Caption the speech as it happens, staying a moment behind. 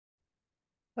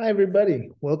Hi, everybody.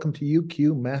 Welcome to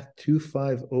UQ Math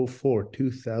 2504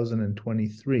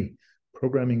 2023,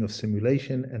 Programming of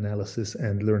Simulation, Analysis,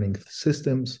 and Learning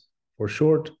Systems, for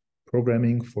short,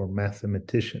 Programming for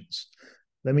Mathematicians.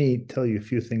 Let me tell you a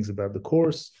few things about the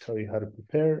course, tell you how to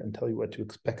prepare, and tell you what to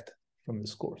expect from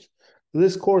this course.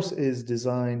 This course is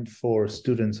designed for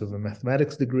students of a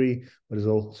mathematics degree, but is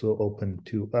also open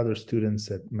to other students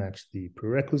that match the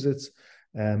prerequisites.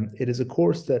 It is a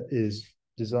course that is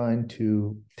designed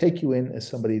to take you in as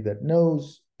somebody that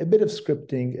knows a bit of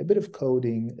scripting, a bit of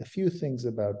coding, a few things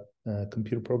about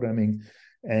computer programming,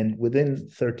 and within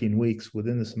 13 weeks,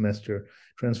 within the semester,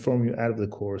 transform you out of the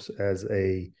course as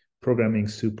a programming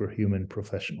superhuman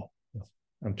professional.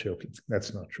 I'm joking.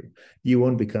 That's not true. You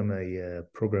won't become a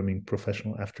programming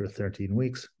professional after 13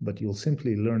 weeks, but you'll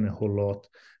simply learn a whole lot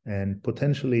and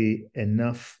potentially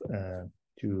enough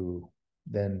to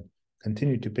then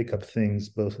continue to pick up things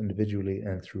both individually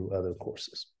and through other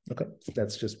courses. Okay,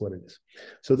 that's just what it is.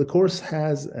 So the course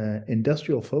has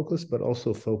industrial focus, but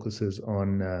also focuses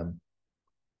on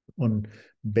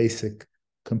basic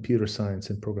computer science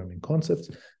and programming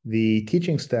concepts. The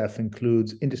teaching staff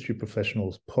includes industry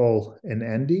professionals Paul and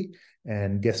Andy,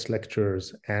 and guest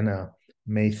lecturers Anna,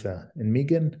 Matha, and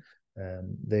Megan.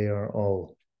 They are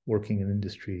all working in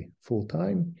industry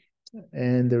full-time.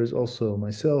 And there is also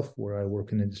myself, where I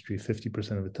work in industry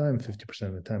 50% of the time, 50%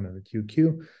 of the time I'm at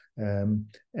UQ,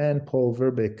 and Paul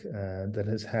Verbeek, that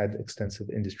has had extensive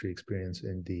industry experience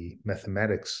in the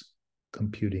mathematics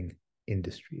computing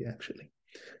industry, actually.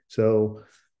 So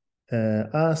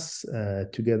us,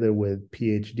 together with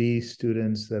PhD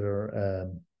students that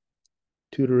are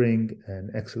tutoring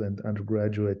and excellent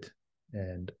undergraduate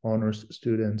and honors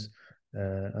students,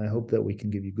 I hope that we can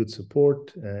give you good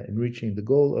support in reaching the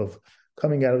goal of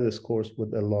coming out of this course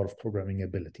with a lot of programming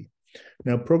ability.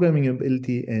 Now, programming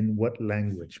ability in what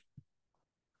language?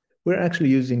 We're actually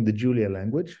using the Julia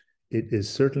language. It is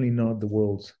certainly not the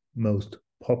world's most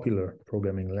popular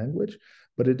programming language,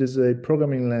 but it is a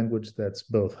programming language that's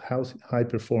both high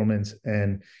performance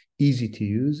and easy to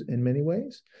use in many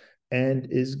ways, and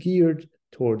is geared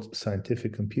towards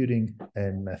scientific computing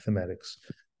and mathematics.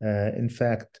 In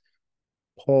fact,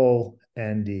 Paul,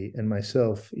 Andy, and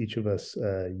myself, each of us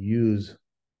use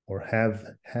or have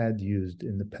had used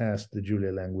in the past the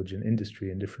Julia language in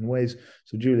industry in different ways.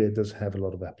 So Julia does have a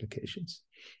lot of applications.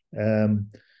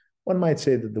 One might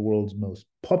say that the world's most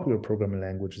popular programming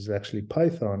language is actually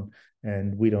Python,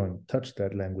 and we don't touch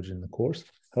that language in the course.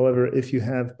 However, if you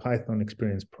have Python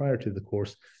experience prior to the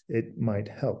course, it might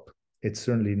help. It's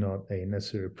certainly not a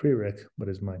necessary prereq, but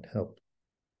it might help.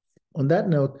 On that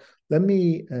note, let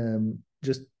me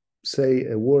just say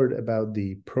a word about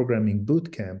the programming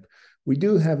bootcamp. We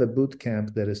do have a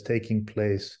bootcamp that is taking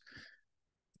place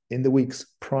in the weeks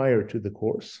prior to the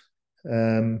course.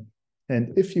 And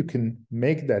if you can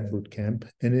make that bootcamp,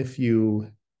 and if you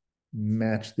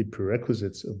match the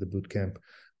prerequisites of the bootcamp,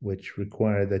 which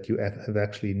require that you have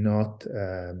actually not,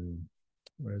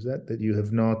 where is that? That you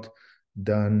have not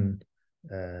done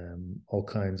all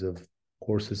kinds of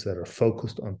courses that are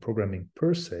focused on programming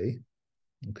per se.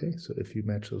 Okay, so if you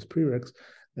match those prereqs,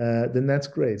 then that's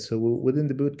great. So within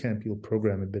the bootcamp, you'll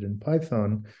program a bit in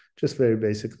Python, just very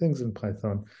basic things in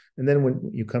Python. And then when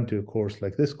you come to a course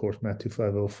like this course,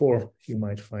 Math2504, you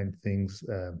might find things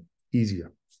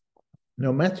easier.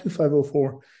 Now,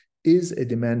 Math2504 is a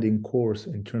demanding course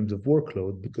in terms of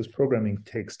workload because programming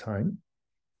takes time.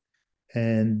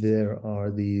 And there are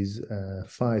these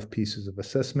 5 pieces of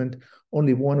assessment,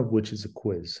 only one of which is a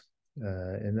quiz.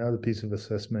 Another piece of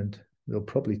assessment, they'll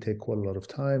probably take quite a lot of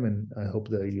time, and I hope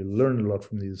that you learn a lot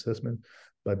from these assessments,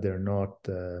 but they're not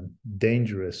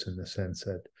dangerous in the sense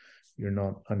that you're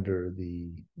not under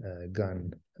the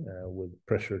gun with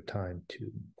pressure time to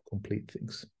complete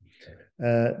things.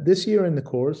 This year in the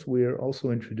course, we're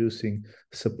also introducing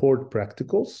support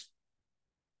practicals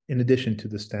in addition to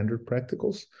the standard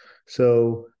practicals.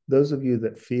 So those of you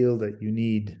that feel that you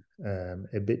need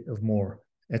a bit of more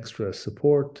extra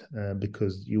support,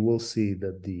 because you will see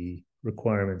that the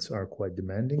requirements are quite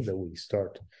demanding, that we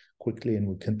start quickly and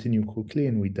we continue quickly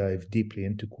and we dive deeply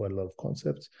into quite a lot of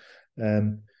concepts.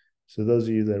 So those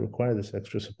of you that require this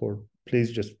extra support,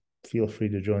 please just feel free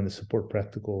to join the support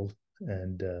practicals,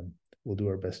 and we'll do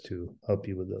our best to help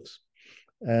you with those.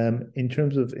 In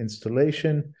terms of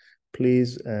installation,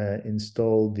 please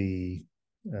install the,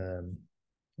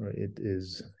 it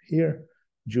is here,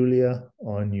 Julia,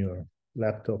 on your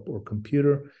laptop or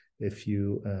computer. If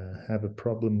you have a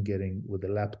problem getting with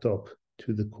a laptop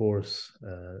to the course,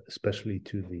 especially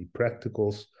to the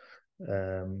practicals,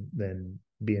 then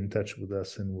be in touch with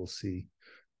us and we'll see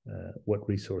what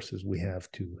resources we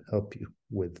have to help you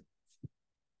with.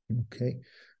 Okay.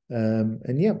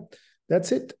 And yeah,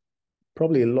 that's it.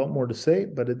 Probably a lot more to say,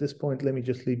 but at this point, let me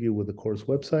just leave you with the course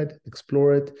website.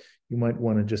 Explore it. You might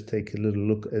want to just take a little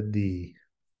look at the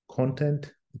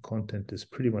content. The content is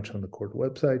pretty much on the course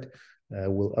website.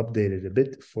 We'll update it a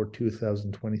bit for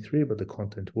 2023, but the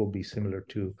content will be similar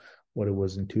to what it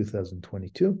was in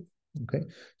 2022. Okay,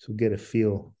 so get a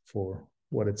feel for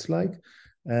what it's like.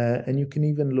 And you can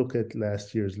even look at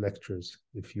last year's lectures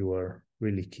if you are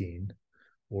really keen,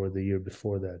 or the year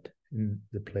before that in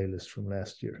the playlist from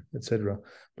last year, etc.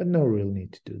 But no real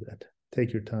need to do that.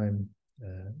 Take your time,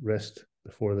 rest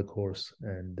before the course,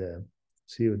 and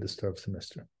see you at the start of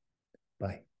semester.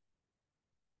 Bye.